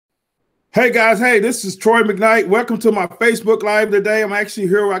Hey guys, hey, this is Troy McKnight. Welcome to my Facebook Live today. I'm actually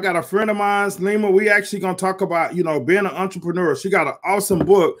here. I got a friend of mine, Lema. We actually gonna talk about, being an entrepreneur. She got an awesome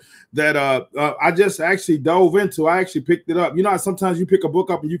book that I just actually dove into. I actually picked it up. You know how sometimes you pick a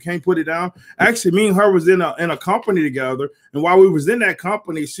book up and you can't put it down? Actually, me and her was in a company together, and while we was in that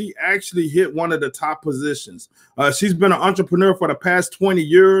company, she actually hit one of the top positions. She's been an entrepreneur for the past 20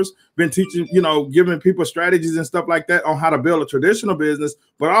 years, been teaching, giving people strategies and stuff like that on how to build a traditional business,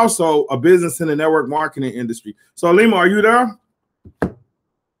 but also a business in the network marketing industry. So, Lema, are you there?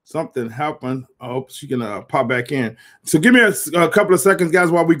 Something happened. I hope she can pop back in. So give me a couple of seconds,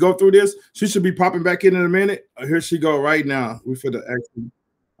 guys, while we go through this. She should be popping back in a minute. Here she go right now. We for the action.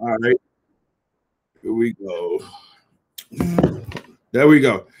 All right. Here we go. There we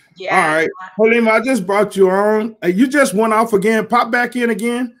go. Yeah. All right. Lema, I just brought you on. You just went off again. Pop back in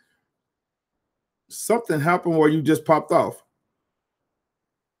again. Something happened where you just popped off.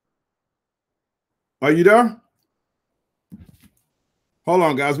 Are you there? Hold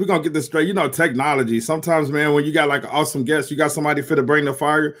on, guys. We're going to get this straight. Technology. Sometimes, man, when you got like an awesome guest, you got somebody fit to bring the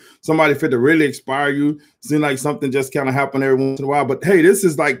fire, somebody fit to really inspire you. Seems like something just kind of happen every once in a while. But hey, this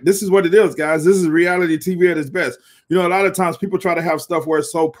is what it is, guys. This is reality TV at its best. A lot of times people try to have stuff where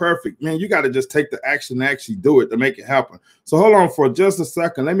it's so perfect. Man, you got to just take the action and actually do it to make it happen. So hold on for just a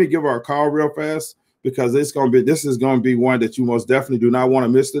second. Let me give her a call real fast because this is going to be one that you most definitely do not want to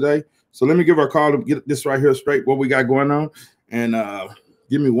miss today. So let me give her a call to get this right here straight, what we got going on. And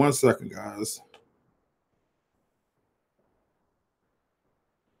give me 1 second, guys.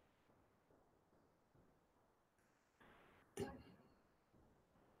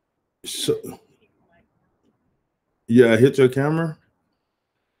 So, yeah, hit your camera.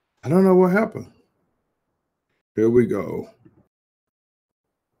 I don't know what happened. Here we go.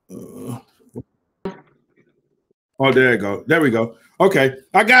 Oh, there you go. There we go. Okay,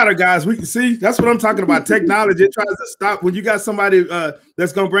 I got her, guys. We can see that's what I'm talking about. Technology, it tries to stop when you got somebody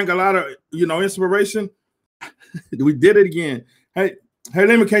that's gonna bring a lot of inspiration. We did it again. Hey,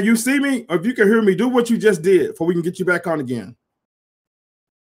 Lema, can you see me? Or if you can hear me, do what you just did before we can get you back on again.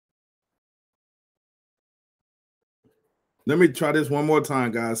 Let me try this one more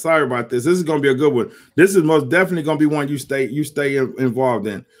time, guys. Sorry about this. This is gonna be a good one. This is most definitely gonna be one you stay involved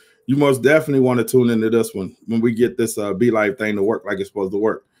in. You most definitely want to tune into this one when we get this Be Life thing to work like it's supposed to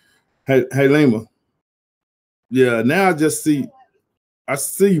work. Hey, Lema. Yeah, now I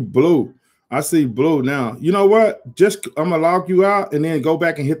see blue. I see blue now. You know what? I'm gonna log you out and then go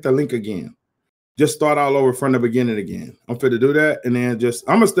back and hit the link again. Just start all over from the beginning again. I'm fit to do that, and then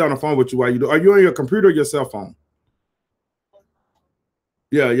I'm gonna stay on the phone with you while you do. Are you on your computer or your cell phone?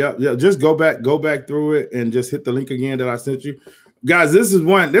 Yeah. Just go back through it and just hit the link again that I sent you. Guys, this is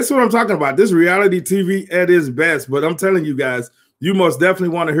what I'm talking about. This reality TV at its best. But I'm telling you guys, you most definitely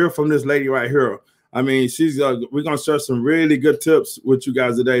want to hear from this lady right here. I mean, we're going to share some really good tips with you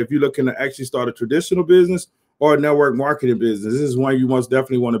guys today. If you're looking to actually start a traditional business or a network marketing business, this is one you most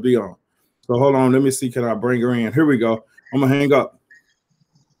definitely want to be on. So hold on. Let me see. Can I bring her in? Here we go. I'm going to hang up.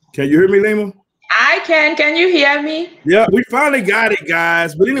 Can you hear me, Lema? I can. Can you hear me? Yeah, we finally got it,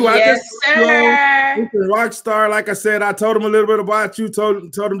 guys. But anyway, yes, sir. Rock star. Like I said, I told him a little bit about you. Told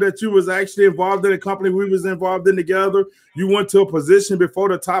him that you was actually involved in a company we was involved in together. You went to a position before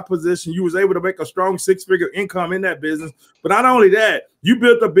the top position. You was able to make a strong 6-figure income in that business. But not only that, you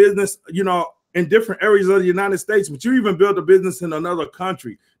built a business, in different areas of the United States, but you even built a business in another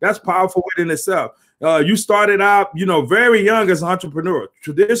country. That's powerful within itself. You started out, very young as an entrepreneur,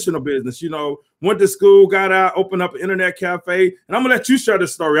 traditional business, went to school, got out, opened up an internet cafe. And I'm going to let you share the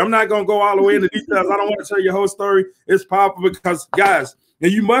story. I'm not going to go all the way into details. I don't want to tell your whole story. It's powerful because, guys,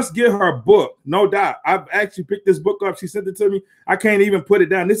 and you must get her book, no doubt. I've actually picked this book up. She sent it to me. I can't even put it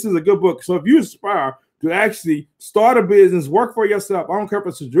down. This is a good book. So if you aspire to actually start a business, work for yourself, I don't care if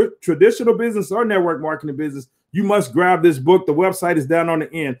it's a traditional business or network marketing business, you must grab this book. The website is down on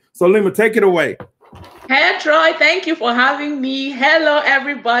the end. So, Lema, take it away. Hey, Troy, thank you for having me. Hello,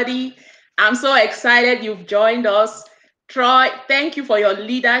 everybody. I'm so excited you've joined us. Troy, thank you for your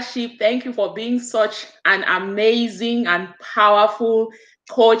leadership. Thank you for being such an amazing and powerful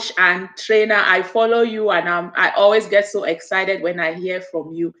coach and trainer. I follow you, and I always get so excited when I hear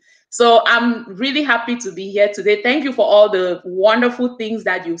from you. So I'm really happy to be here today. Thank you for all the wonderful things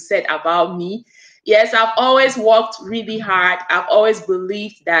that you said about me. Yes, I've always worked really hard. I've always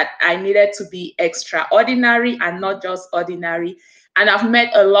believed that I needed to be extraordinary and not just ordinary. And I've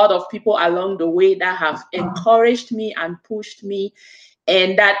met a lot of people along the way that have encouraged me and pushed me,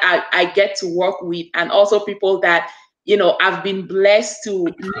 and that I get to work with, and also people that, I've been blessed to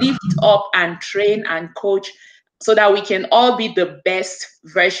lift up and train and coach so that we can all be the best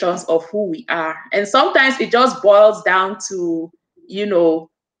versions of who we are. And sometimes it just boils down to,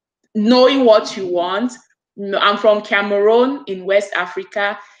 knowing what you want. I'm from Cameroon in West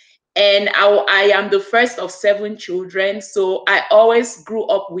Africa, and I am the first of 7 children. So I always grew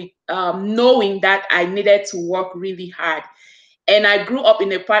up with knowing that I needed to work really hard. And I grew up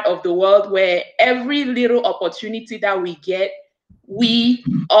in a part of the world where every little opportunity that we get, we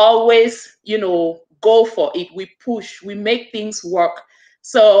always, go for it. We push, we make things work.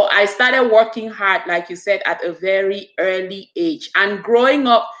 So I started working hard, like you said, at a very early age. And growing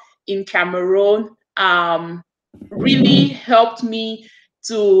up in Cameroon really helped me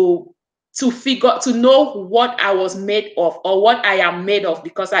to know what I was made of, or what I am made of,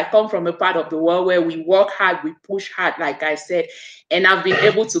 because I come from a part of the world where we work hard, we push hard, like I said, and I've been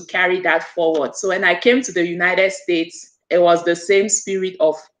able to carry that forward. So when I came to the United States, it was the same spirit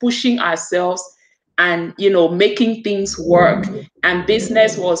of pushing ourselves and making things work. And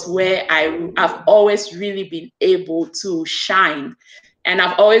business was where I've always really been able to shine, and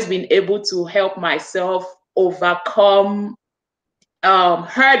I've always been able to help myself overcome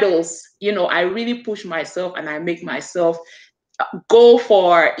hurdles. I really push myself and I make myself go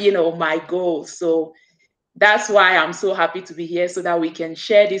for my goals. So that's why I'm so happy to be here, so that we can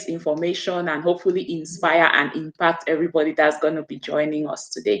share this information and hopefully inspire and impact everybody that's going to be joining us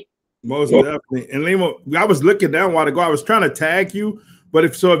today. Most definitely. And Lema, I was looking down a while ago. I was trying to tag you, but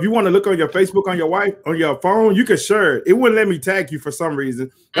if you want to look on your Facebook on your phone, you can share it. It wouldn't let me tag you for some reason.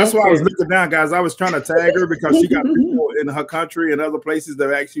 That's why I was looking down, guys. I was trying to tag her because she got people in her country and other places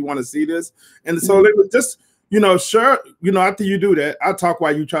that actually want to see this. And so just share. After you do that, I'll talk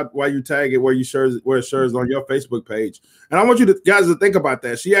while you tag it where it shares on your Facebook page. And I want you guys to think about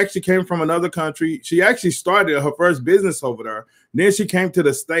that. She actually came from another country. She actually started her first business over there. Then she came to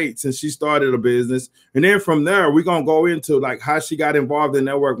the States and she started a business. And then from there, we're going to go into like how she got involved in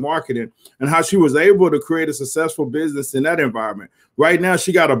network marketing and how she was able to create a successful business in that environment. Right now,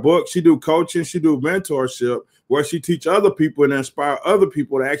 she got a book. She do coaching. She do mentorship where she teach other people and inspire other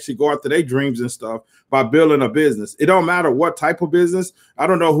people to actually go after their dreams and stuff by building a business. It don't matter what type of business. I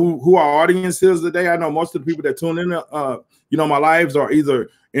don't know who our audience is today. I know most of the people that tune in, my lives are either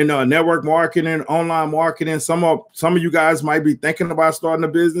in network marketing, online marketing. Some of you guys might be thinking about starting a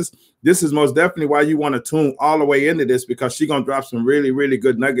business. This is most definitely why you want to tune all the way into this, because she's going to drop some really, really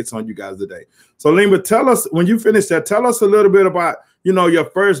good nuggets on you guys today. So Lema, tell us, when you finish that, tell us a little bit about, your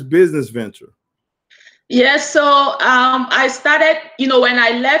first business venture. Yes. So I started, when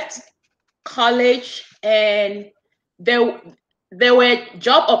I left college, and there were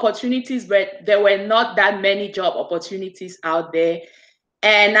job opportunities, but there were not that many job opportunities out there.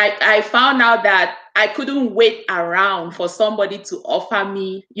 And I found out that I couldn't wait around for somebody to offer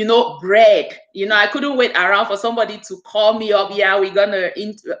me, bread. I couldn't wait around for somebody to call me up. Yeah, we're going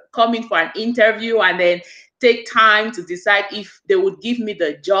to come in for an interview and then take time to decide if they would give me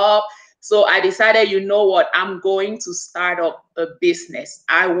the job. So I decided, I'm going to start up a business.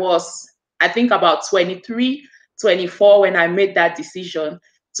 I was, I think, about 23, 24 when I made that decision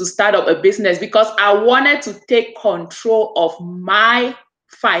to start up a business, because I wanted to take control of my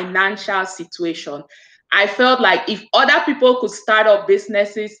financial situation. I felt like if other people could start up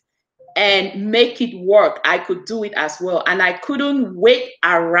businesses and make it work, I could do it as well. And I couldn't wait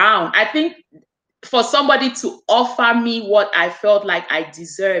around. I think for somebody to offer me what I felt like I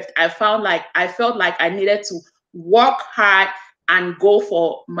deserved, I felt like I needed to work hard and go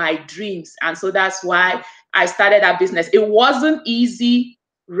for my dreams. And so that's why I started that business. It wasn't easy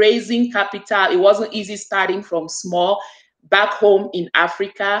raising capital. It wasn't easy starting from small back home in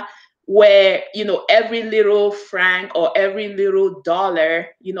Africa, where, every little franc or every little dollar,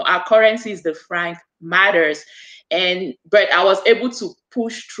 our currency is the franc, matters. But I was able to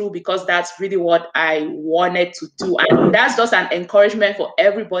push through because that's really what I wanted to do. And that's just an encouragement for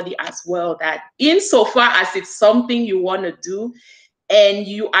everybody as well, that insofar as it's something you want to do and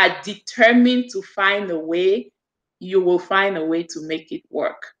you are determined to find a way, you will find a way to make it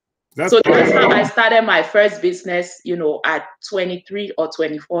work. That's how I started my first business, at 23 or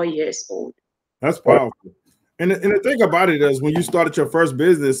 24 years old. That's powerful. And the thing about it is, when you started your first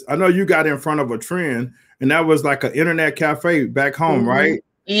business, I know you got in front of a trend, and that was like an internet cafe back home, right?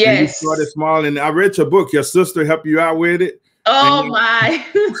 Yes. And you started small, and I read your book. Your sister helped you out with it. Oh my,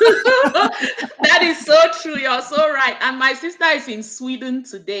 that is so true. You're so right. And my sister is in Sweden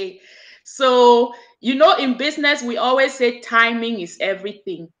today. So, in business, we always say timing is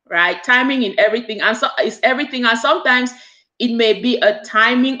everything, right? Timing in everything. And so is everything. And sometimes it may be a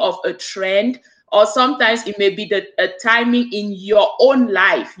timing of a trend, or sometimes it may be the timing in your own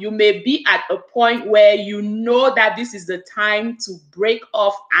life. You may be at a point where you know that this is the time to break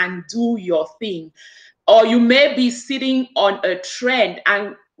off and do your thing, or you may be sitting on a trend.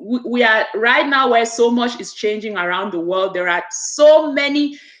 And we are right now where so much is changing around the world. There are so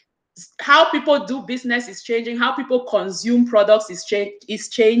many, how people do business is changing, how people consume products is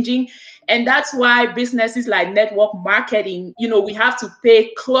changing. And that's why businesses like network marketing, you know, we have to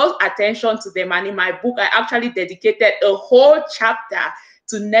pay close attention to them. And in my book, I actually dedicated a whole chapter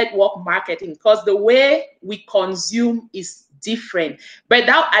to network marketing, because the way we consume is different. But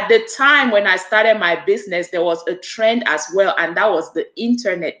now, at the time when I started my business, there was a trend as well, and that was the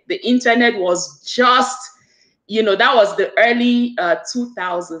internet. The internet was just, you know, that was the early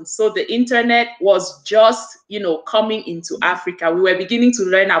 2000s. So the internet was just, you know, coming into Africa. We were beginning to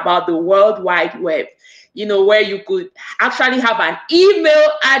learn about the World Wide Web, you know, where you could actually have an email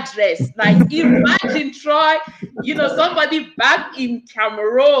address. Like, imagine, Troy, you know, somebody back in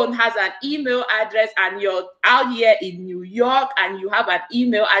Cameroon has an email address, and you're out here in New York and you have an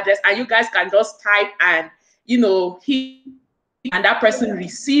email address, and you guys can just type and, you know, and that person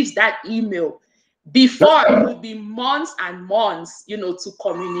receives that email. Before, it would be months and months, you know, to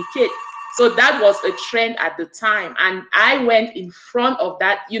communicate. So that was a trend at the time. And I went in front of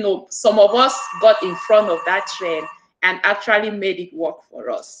that, you know, some of us got in front of that trend and actually made it work for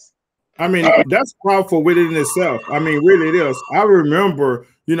us. I mean, that's powerful within itself. I mean, really it is. I remember,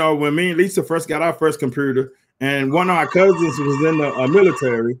 you know, when me and Lisa first got our first computer, and one of our cousins was in the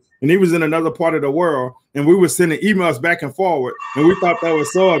military, and he was in another part of the world, and we were sending emails back and forward, and we thought that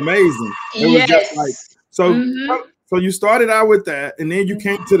was so amazing. It was just like, so, so you started out with that, and then you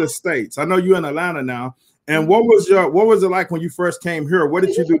came to the States. I know you're in Atlanta now. And what was it like when you first came here? What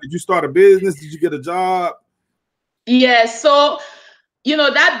did you do? Did you start a business? Did you get a job? Yeah, so, you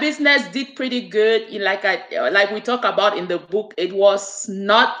know, that business did pretty good. Like we talk about in the book, it was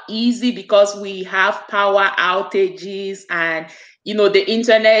not easy because we have power outages and, you know, the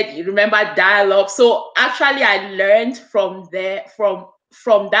internet, you remember dial-up. So actually I learned from there,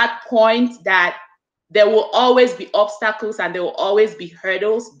 from that point, that there will always be obstacles and there will always be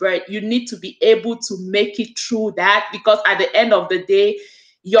hurdles, but you need to be able to make it through that, because at the end of the day,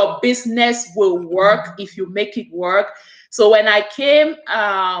 your business will work if you make it work. So when I came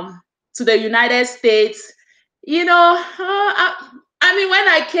to the United States, you know, I mean, when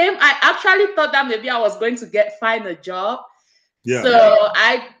I came, I actually thought that maybe I was going to find a job. Yeah. So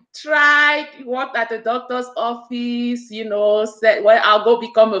I worked at the doctor's office, you know, said, well, I'll go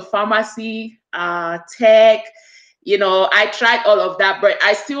become a pharmacy tech. You know, I tried all of that, but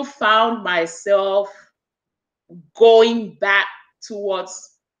I still found myself going back towards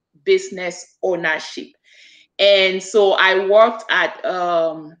business ownership. And so I worked,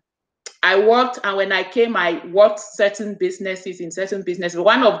 and when I came, I worked certain businesses.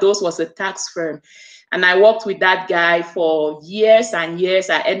 One of those was a tax firm. And I worked with that guy for years and years.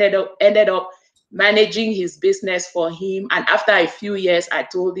 I ended up managing his business for him. And after a few years,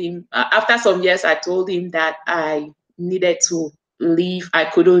 after some years, I told him that I needed to leave. I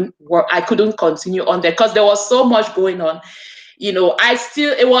couldn't work. I couldn't continue on there because there was so much going on. You know, it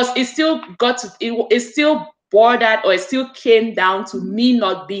still came down to me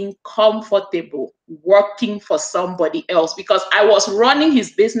not being comfortable working for somebody else, because I was running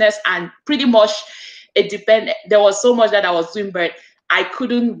his business and pretty much there was so much that I was doing, but I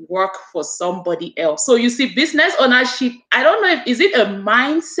couldn't work for somebody else. So you see, business ownership, I don't know is it a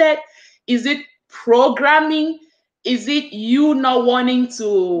mindset? Is it programming? Is it you not wanting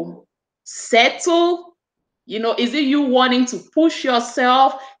to settle? You know, is it you wanting to push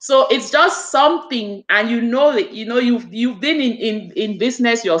yourself? So it's just something, and you know that, you know, you've been in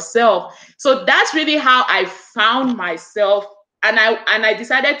business yourself. So that's really how I found myself, and I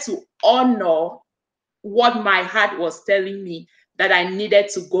decided to honor what my heart was telling me, that I needed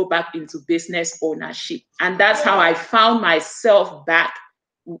to go back into business ownership. And that's how I found myself back,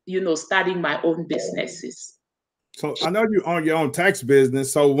 you know, starting my own businesses. So I know you own your own tax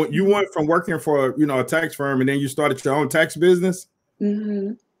business. So when you went from working for, you know, a tax firm, and then you started your own tax business.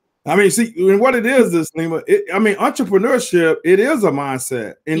 Mm-hmm. I mean, see, what it is, Lema, I mean, entrepreneurship, it is a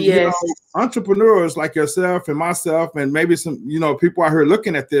mindset. And, yes, you know, entrepreneurs like yourself and myself, and maybe some, you know, people out here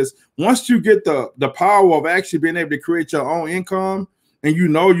looking at this, once you get the power of actually being able to create your own income, and you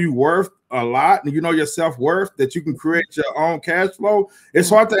know you worth a lot and you know your self-worth, that you can create your own cash flow, it's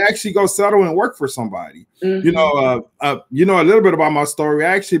hard to actually go settle and work for somebody. You know, you know a little bit about my story.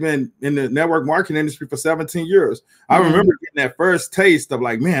 I actually been in the network marketing industry for 17 years. I remember getting that first taste of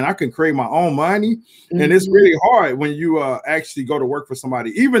like, man, I can create my own money. And it's really hard when you actually go to work for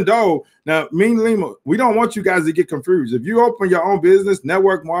somebody, even though now me and Lema, we don't want you guys to get confused. If you open your own business,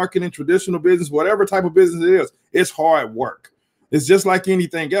 network marketing, traditional business, whatever type of business it is, it's hard work. It's just like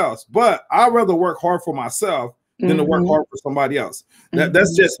anything else. But I'd rather work hard for myself than to work hard for somebody else.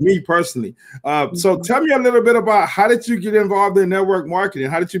 That's just me personally. So tell me a little bit about, how did you get involved in network marketing?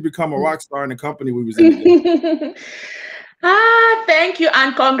 How did you become a rock star in the company we was in? Thank you,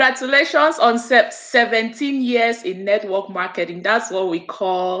 and congratulations on 17 years in network marketing. That's what we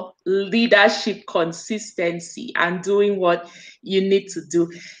call leadership consistency and doing what you need to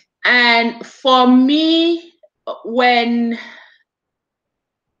do. And for me, when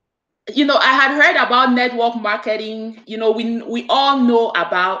I had heard about network marketing, we all know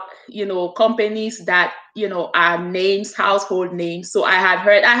about, companies that, are names, household names. So I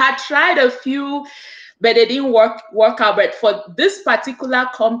had tried a few, but they didn't work out. But for this particular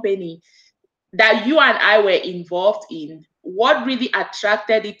company that you and I were involved in, what really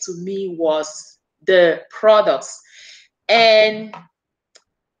attracted it to me was the products. And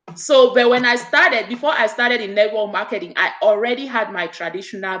so, but when before I started in network marketing, I already had my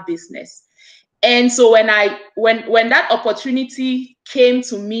traditional business. And so when that opportunity came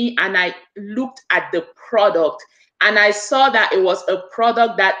to me and I looked at the product and I saw that it was a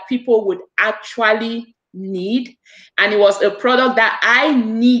product that people would actually need, and it was a product that I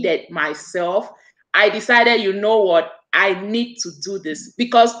needed myself, I decided, you know what, I need to do this.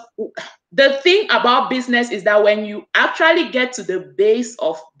 Because the thing about business is that when you actually get to the base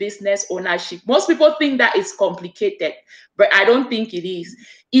of business ownership, most people think that it's complicated, but I don't think it is.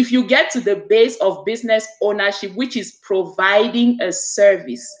 If you get to the base of business ownership, which is providing a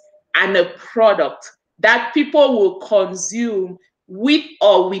service and a product that people will consume with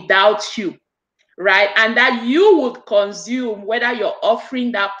or without you, right? And that you would consume whether you're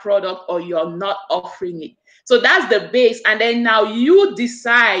offering that product or you're not offering it. So that's the base. And then now you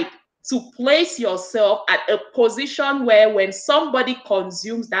decide to place yourself at a position where when somebody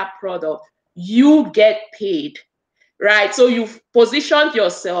consumes that product, you get paid, right? So you've positioned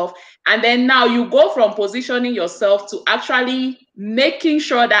yourself, and then now you go from positioning yourself to actually making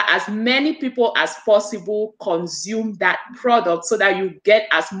sure that as many people as possible consume that product so that you get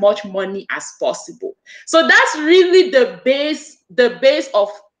as much money as possible. So that's really the base of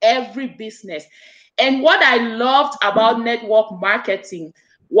every business. And what I loved about network marketing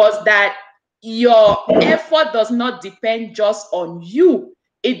was that your effort does not depend just on you.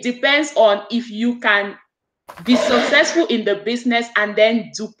 It depends on if you can be successful in the business and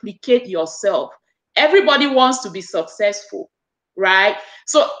then duplicate yourself. Everybody wants to be successful, right?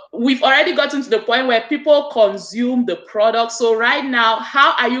 So we've already gotten to the point where people consume the product. So right now,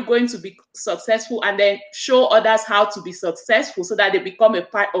 how are you going to be successful and then show others how to be successful so that they become a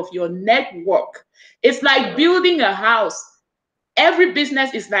part of your network? It's like building a house. Every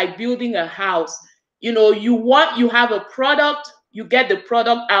business is like building a house. You have a product, you get the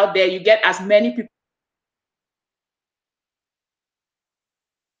product out there, you get as many people.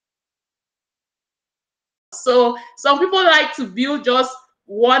 So some people like to build just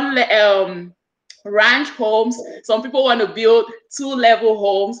one ranch homes. Some people want to build 2-level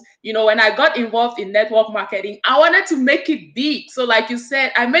homes. When I got involved in network marketing, I wanted to make it big. So like you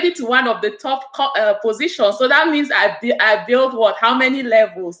said, I made it to one of the top positions. So that means I built what? How many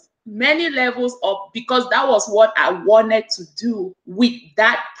levels? Many levels up, because that was what I wanted to do with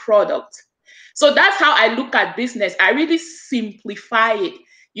that product. So that's how I look at business. I really simplify it.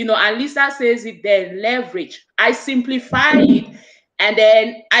 And Lisa says it there, leverage. I simplify it, and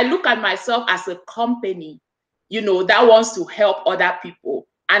then I look at myself as a company, that wants to help other people.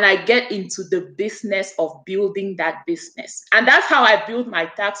 And I get into the business of building that business. And that's how I build my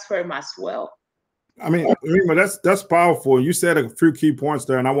tax firm as well. I mean, that's powerful. You said a few key points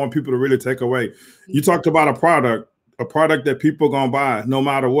there, and I want people to really take away. You talked about a product that people gonna buy no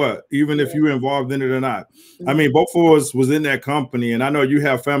matter what, even if you're involved in it or not. I mean, both of us was in that company, and I know you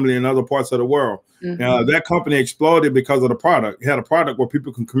have family in other parts of the world. That company exploded because of the product. It had a product where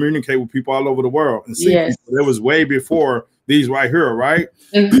people can communicate with people all over the world and see people. It was way before these right here, right?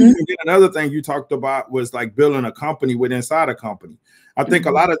 And then another thing you talked about was like building a company within inside a company. I think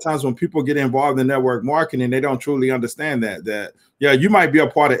a lot of times when people get involved in network marketing, they don't truly understand that you might be a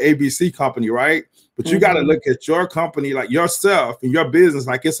part of ABC company, right? But you got to look at your company, like yourself and your business,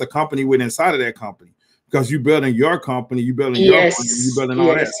 like it's a company within inside of that company. because you building your company, you building your money, you Yes. building all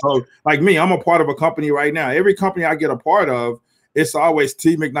that. Yes. So like me, I'm a part of a company right now. Every company I get a part of, it's always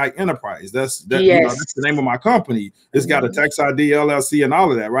T McKnight Enterprise. That's Yes. the name of my company. It's got a tax ID, LLC, and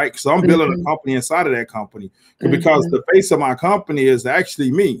all of that, right? So I'm building a company inside of that company because the face of my company is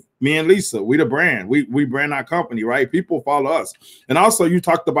actually me and Lisa. We the brand. We brand our company, right? People follow us. And also, you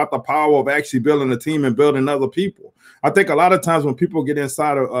talked about the power of actually building a team and building other people. I think a lot of times when people get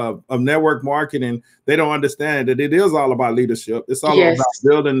inside of network marketing, they don't understand that it is all about leadership. It's all about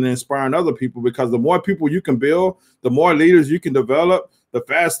building and inspiring other people, because the more people you can build, the more leaders you can develop, the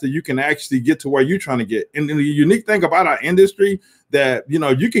faster you can actually get to where you're trying to get. And the unique thing about our industry, that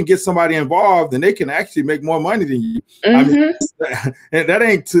you can get somebody involved and they can actually make more money than you. I mean, and that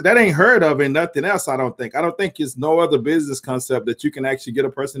ain't heard of in nothing else. I don't think it's no other business concept that you can actually get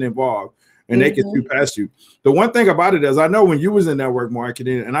a person involved and they can shoot past you. The one thing about it is, I know when you was in network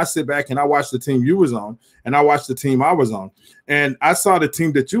marketing, and I sit back and I watch the team you was on, and I watched the team I was on, and I saw the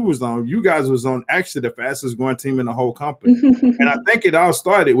team that you was on. You guys was on actually the fastest growing team in the whole company. And I think it all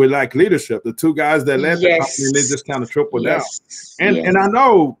started with like leadership. The two guys that led the company, and they just kind of tripled down. And I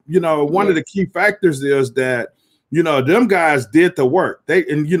know, one of the key factors is that, them guys did the work.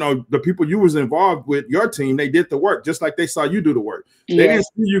 The people you was involved with, your team, they did the work, just like they saw you do the work. They didn't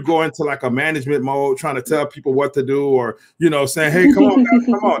see you go into like a management mode, trying to tell people what to do, or, saying, hey, come on, guys,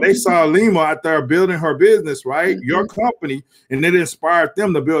 come on. They saw Lema out there building her business, right? Your company, and it inspired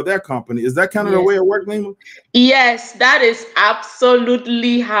them to build their company. Is that kind of the way it worked, Lema? Yes, that is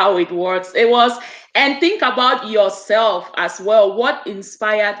absolutely how it works. It was. And think about yourself as well. What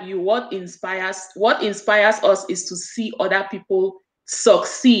inspired you? What inspires us is to see other people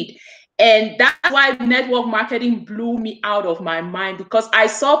succeed. And that's why network marketing blew me out of my mind, because I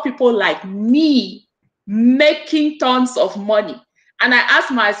saw people like me making tons of money. And I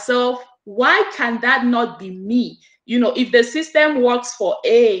asked myself, why can that not be me? If the system works for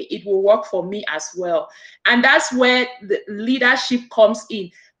A, it will work for me as well. And that's where the leadership comes in.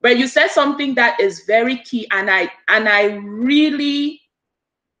 But you said something that is very key, and I really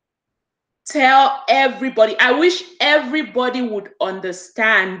tell everybody, I wish everybody would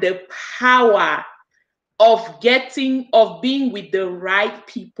understand the power of being with the right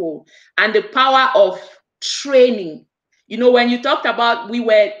people, and the power of training. When you talked about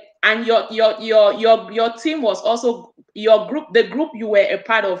and your team was also, your group, the group you were a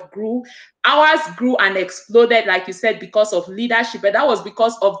part of grew. Ours grew and exploded, like you said, because of leadership, but that was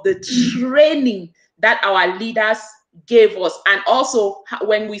because of the training that our leaders gave us. And also,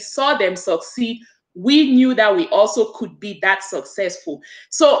 when we saw them succeed, we knew that we also could be that successful.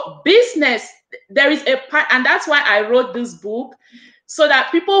 So business, there is a part, and that's why I wrote this book, so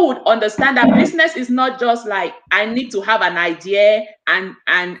that people would understand that business is not just like, I need to have an idea and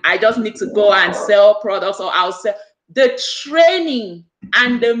I just need to go and sell products, or I'll sell. The training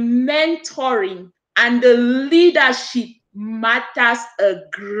and the mentoring and the leadership matters a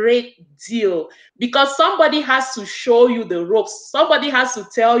great deal, because somebody has to show you the ropes. Somebody has to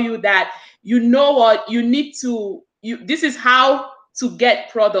tell you that, you know what, you need to, this is how to get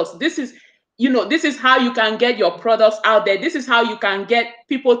products. This is how you can get your products out there. This is how you can get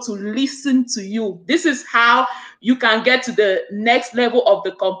people to listen to you. This is how you can get to the next level of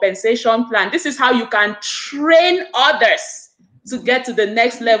the compensation plan. This is how you can train others to get to the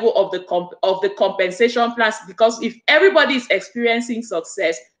next level of the compensation plans. Because if everybody is experiencing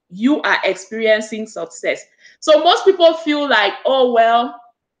success, you are experiencing success. So most people feel like, oh well,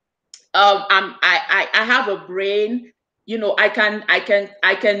 I have a brain. I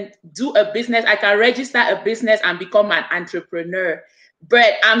can do a business. I can register a business and become an entrepreneur.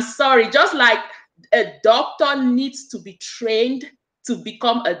 But I'm sorry, just like a doctor needs to be trained to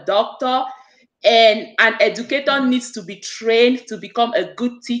become a doctor, and an educator needs to be trained to become a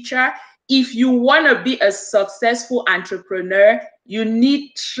good teacher, if you want to be a successful entrepreneur, you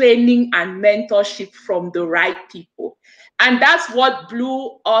need training and mentorship from the right people. And that's what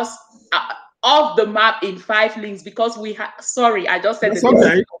blew us off the map in 5 Links, because we had, sorry, I just said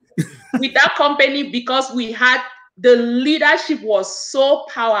okay. With that company, because we had, the leadership was so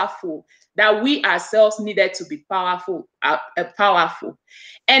powerful that we ourselves needed to be powerful.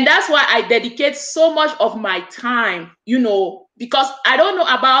 And that's why I dedicate so much of my time, because I don't know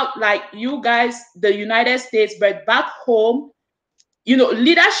about like you guys, the United States, but back home,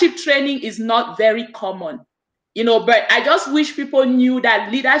 leadership training is not very common. But I just wish people knew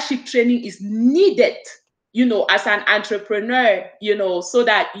that leadership training is needed, as an entrepreneur, so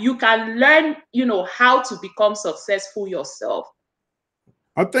that you can learn, how to become successful yourself.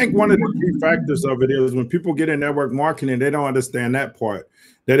 I think one of the key factors of it is when people get in network marketing, they don't understand that part,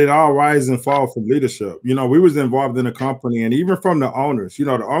 that it all rises and falls from leadership. You know, we was involved in a company, and even from the owners, you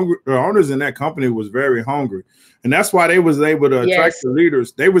know, the owners in that company was very hungry. And that's why they was able to attract the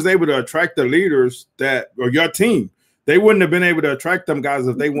leaders. They was able to attract the leaders that, or your team. They wouldn't have been able to attract them guys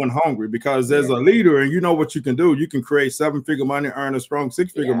if they weren't hungry, because there's a leader and you know what you can do. You can create 7-figure money earners, strong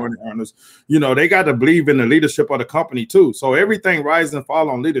 6-figure money earners. You know, they got to believe in the leadership of the company too. So everything rises and falls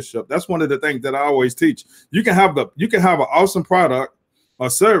on leadership. That's one of the things that I always teach. You can have an awesome product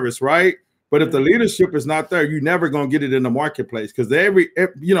or service, right? But if the leadership is not there, you're never going to get it in the marketplace, because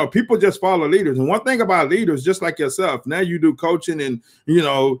you know, people just follow leaders. And one thing about leaders, just like yourself, now you do coaching and, you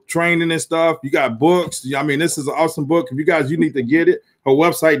know, training and stuff. You got books. I mean, this is an awesome book. If you guys, you need to get it. Her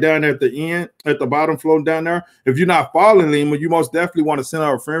website down there at the end, at the bottom floor down there. If you're not following Lema, you most definitely want to send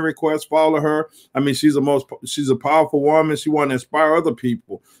her a friend request, follow her. I mean, she's a powerful woman. She want to inspire other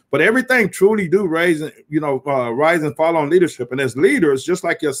people. But everything truly do rise and fall on leadership. And as leaders, just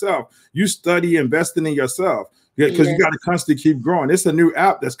like yourself, you study investing in yourself. Because you got to constantly keep growing. It's a new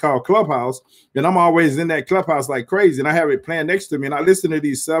app that's called Clubhouse, and I'm always in that Clubhouse like crazy. And I have it playing next to me, and I listen to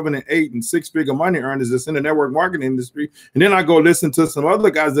these 7 and 8 and 6-figure money earners that's in the network marketing industry. And then I go listen to some other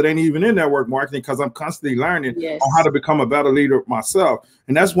guys that ain't even in network marketing, because I'm constantly learning on how to become a better leader myself.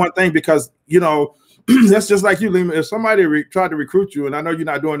 And that's one thing, because, you know, that's just like you, Lema. If somebody tried to recruit you, and I know you're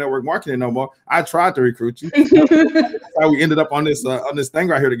not doing network marketing no more, I tried to recruit you. That's how we ended up on this thing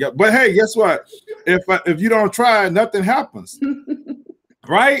right here together. But hey, guess what? If you don't try, nothing happens.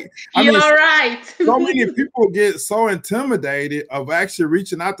 Right? You're right. So many people get so intimidated of actually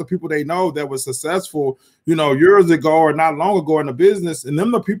reaching out to people they know that was successful, you know, years ago or not long ago in the business, and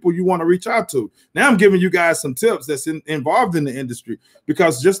them the people you want to reach out to. Now I'm giving you guys some tips that's involved in the industry,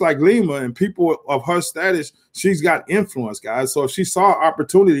 because just like Lema and people of her status, she's got influence, guys. So if she saw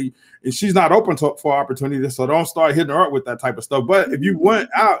opportunity, and she's not open for opportunity, so don't start hitting her up with that type of stuff. But if you went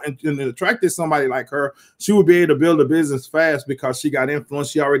out and attracted somebody like her, she would be able to build a business fast, because she got influence.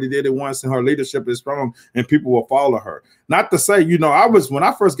 She already did it once, and her leadership is strong, and people will follow her. Not to say, you know, when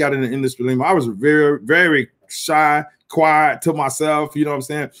I first got in the industry, Lema, I was very, very shy, quiet to myself. You know what I'm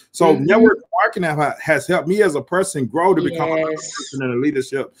saying? So network marketing has helped me as a person grow to become a better person in the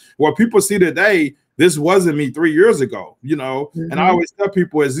leadership. What people see today, this wasn't me 3 years ago, you know. And I always tell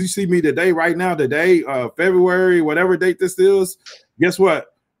people, as you see me today, right now, today, February, whatever date this is, guess what?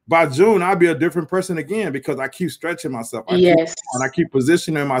 By June, I'll be a different person again, because I keep stretching myself. I keep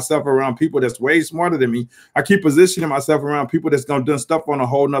positioning myself around people that's way smarter than me. I keep positioning myself around people that's going to do stuff on a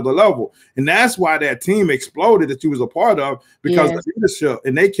whole nother level. And that's why that team exploded that you was a part of, because of leadership,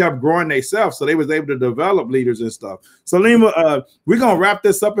 and they kept growing themselves. So they was able to develop leaders and stuff. So Lema, we're going to wrap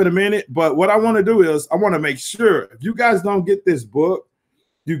this up in a minute. But what I want to do is I want to make sure, if you guys don't get this book,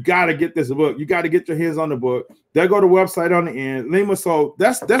 you got to get this book. You got to get your hands on the book. They'll go to the website on the end. Lema, so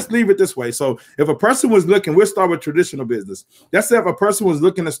let's leave it this way. So if a person was looking, we'll start with traditional business. Let's say if a person was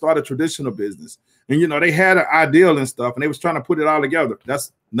looking to start a traditional business, and, you know, they had an ideal and stuff, and they was trying to put it all together.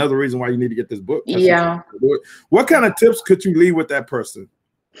 That's another reason why you need to get this book. What kind of tips could you leave with that person?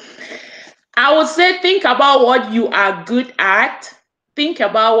 I would say, think about what you are good at. Think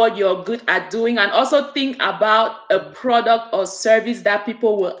about what you're good at doing, and also think about a product or service that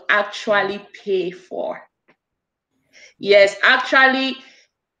people will actually pay for. Yes, actually,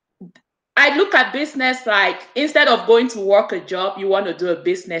 I look at business like, instead of going to work a job, you want to do a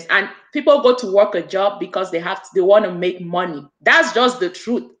business. And people go to work a job because they want to make money. That's just the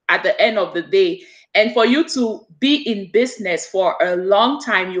truth at the end of the day. And for you to be in business for a long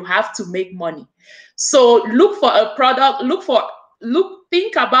time, you have to make money. So look for a product,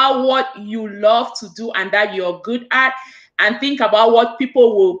 think about what you love to do and that you're good at, and think about what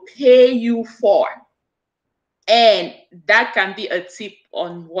people will pay you for. And that can be a tip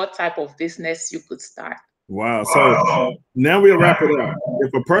on what type of business you could start. Wow. So now we'll wrap it up.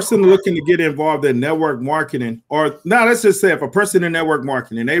 If a person looking to get involved in network marketing, or now let's just say if a person in network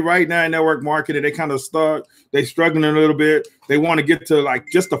marketing, they right now in network marketing, they kind of stuck, they struggling a little bit. They want to get to like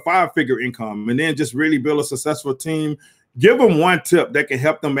just a 5-figure income and then just really build a successful team. Give them one tip that can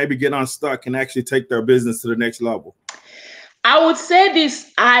help them maybe get unstuck and actually take their business to the next level. I would say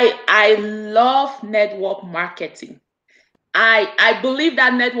this, I love network marketing. I believe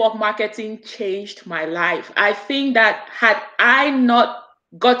that network marketing changed my life. I think that had I not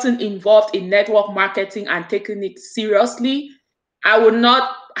gotten involved in network marketing and taken it seriously, I would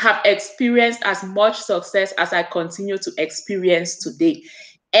not have experienced as much success as I continue to experience today.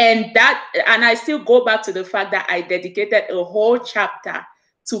 And I still go back to the fact that I dedicated a whole chapter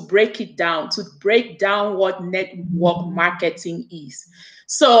to break it down, to break down what network marketing is.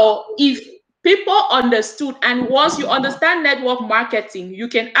 So if people understood, and once you understand network marketing, you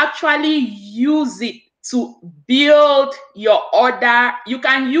can actually use it to build your order. You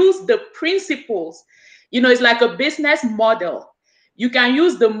can use the principles. It's like a business model. You can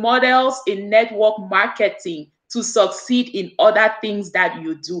use the models in network marketing to succeed in other things that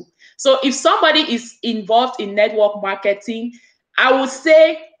you do. So if somebody is involved in network marketing, I would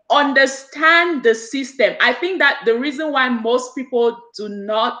say understand the system. I think that the reason why most people do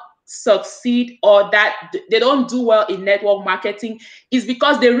not succeed, or that they don't do well in network marketing, is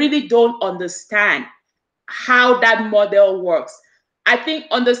because they really don't understand how that model works. I think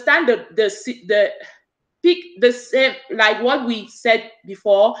understand the pick the same, like what we said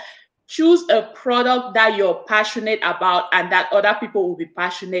before. Choose a product that you're passionate about and that other people will be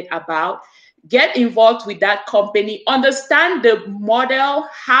passionate about. Get involved with that company, understand the model,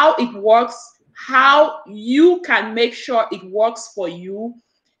 how it works, how you can make sure it works for you.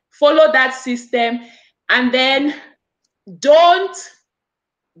 Follow that system, and then don't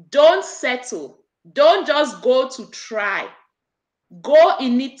settle. Don't just go to try. Go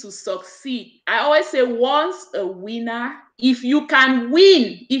in it to succeed. I always say, once a winner, if you can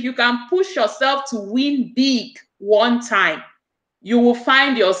win, if you can push yourself to win big one time, you will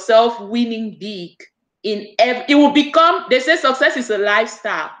find yourself winning big in every, it will become, they say success is a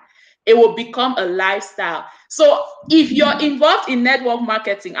lifestyle. It will become a lifestyle. So if you're involved in network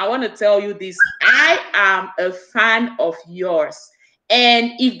marketing, I want to tell you this: I am a fan of yours.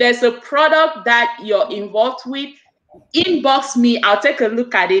 And if there's a product that you're involved with, inbox me. I'll take a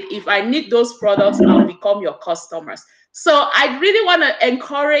look at it. If I need those products, I'll become your customers. So I really want to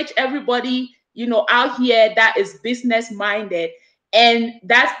encourage everybody, out here that is business minded, and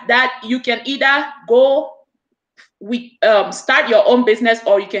that you can either go start your own business,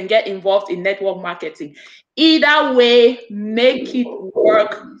 or you can get involved in network marketing. Either way, make it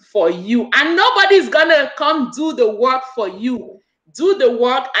work for you, and nobody's gonna come do the work for you. Do the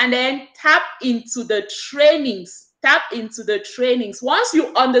work, and then tap into the trainings. Once you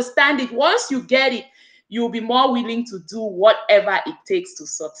understand it, once you get it, you'll be more willing to do whatever it takes to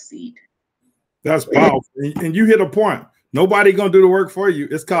succeed. That's powerful. And you hit a point. Nobody gonna do the work for you.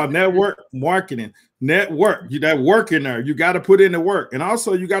 It's called network marketing. Network. You that work in there. You got to put in the work. And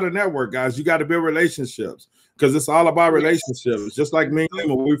also you got to network, guys. You got to build relationships, because it's all about relationships. Just like me and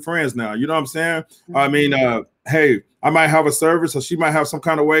Lema, we're friends now. You know what I'm saying? I mean, hey, I might have a service, or she might have some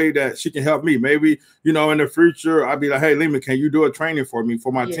kind of way that she can help me. Maybe, in the future, I'd be like, hey, Lema, can you do a training for me,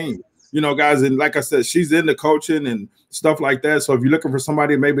 for my team? Guys, and like I said, she's into coaching and stuff like that. So if you're looking for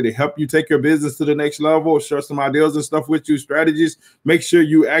somebody maybe to help you take your business to the next level, share some ideas and stuff with you, strategies, make sure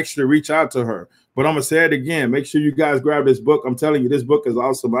you actually reach out to her. But I'm going to say it again. Make sure you guys grab this book. I'm telling you, this book is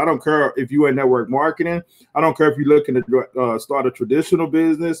awesome. I don't care if you're in network marketing. I don't care if you're looking to start a traditional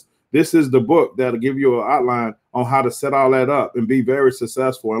business. This is the book that'll give you an outline on how to set all that up and be very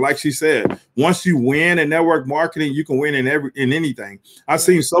successful. And like she said, once you win in network marketing, you can win in anything. I've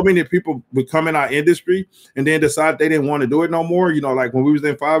seen so many people become in our industry and then decide they didn't want to do it no more. Like when we was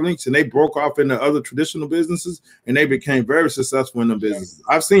in 5 Links, and they broke off into other traditional businesses, and they became very successful in the businesses.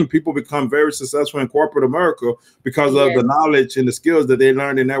 I've seen people become very successful in corporate America because of the knowledge and the skills that they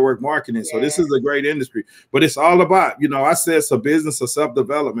learned in network marketing. So this is a great industry, but it's all about, I said it's a business of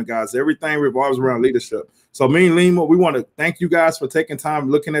self-development, guys. Everything revolves around leadership. So me and Lema, we want to thank you guys for taking time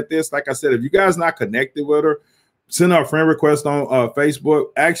looking at this. Like I said, if you guys not connected with her, send her a friend request on Facebook.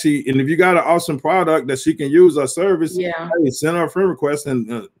 Actually, and if you got an awesome product that she can use or service, hey, send her a friend request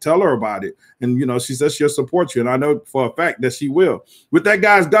and tell her about it. And, she says she'll support you. And I know for a fact that she will. With that,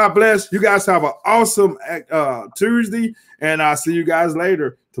 guys, God bless. You guys have an awesome Tuesday. And I'll see you guys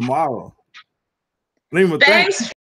later tomorrow. Lema, thanks.